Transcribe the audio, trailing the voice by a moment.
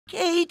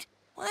Kate,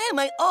 why am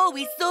I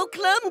always so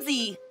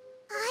clumsy?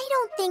 I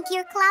don't think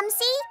you're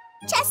clumsy.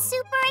 Just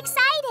super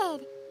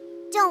excited.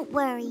 Don't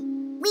worry.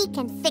 We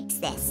can fix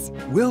this.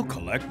 We'll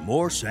collect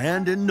more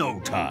sand in no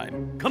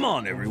time. Come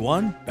on,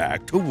 everyone.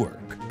 Back to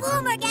work.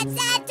 Boomer gets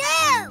sad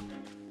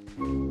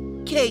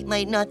too! Kate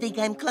might not think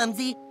I'm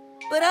clumsy,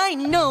 but I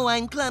know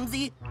I'm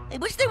clumsy. I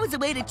wish there was a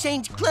way to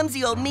change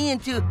clumsy old me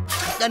into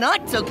a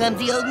not so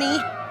clumsy old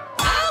me.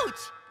 Ouch!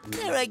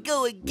 There I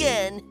go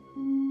again.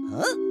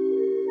 Huh?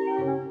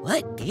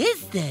 What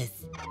is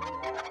this?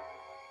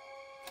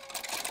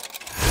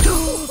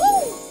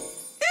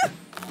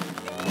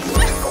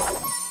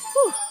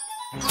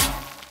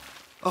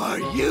 Are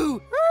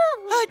you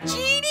a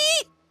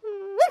genie?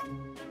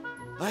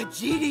 A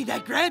genie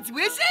that grants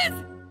wishes?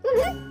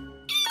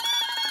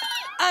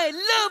 I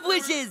love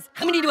wishes!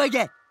 How many do I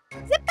get?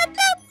 Zip, zip,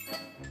 zip.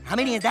 How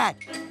many is that?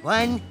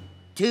 1,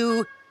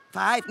 2,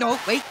 5, no,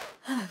 wait.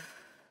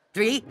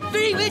 3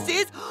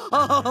 wishes?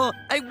 Oh,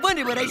 I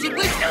wonder what I should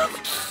wish to.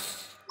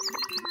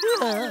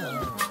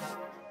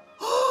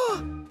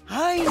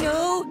 I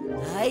know.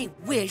 I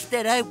wish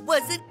that I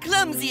wasn't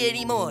clumsy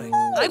anymore.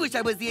 I wish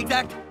I was the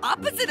exact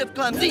opposite of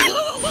clumsy.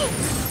 Huh.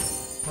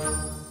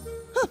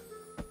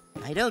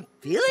 I don't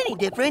feel any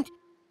different.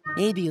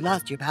 Maybe you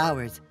lost your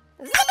powers.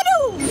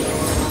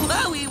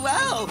 Wowie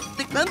wow!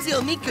 The clumsy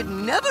old me could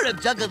never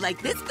have juggled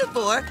like this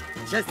before.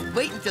 Just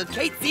wait until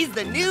Kate sees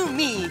the new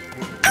me.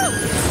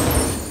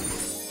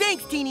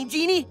 Thanks, Teenie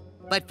Genie.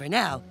 But for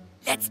now,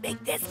 let's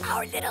make this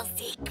our little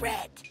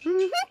secret.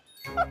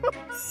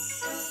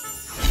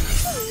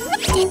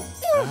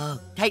 Oh,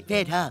 tight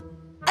fit, huh?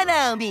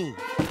 Allow me.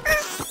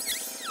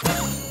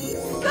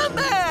 Come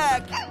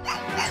back!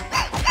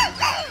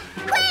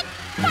 Quick,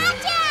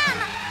 catch him!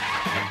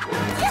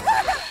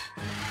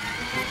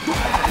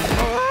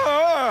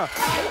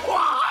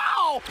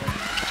 Wow!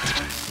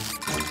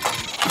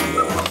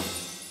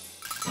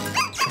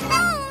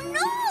 Oh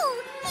no!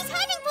 He's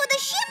heading for the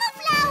shimmer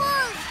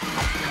flowers!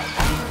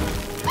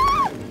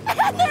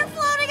 They're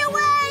floating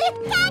away!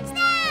 Catch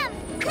them!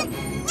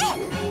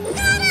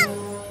 Got him!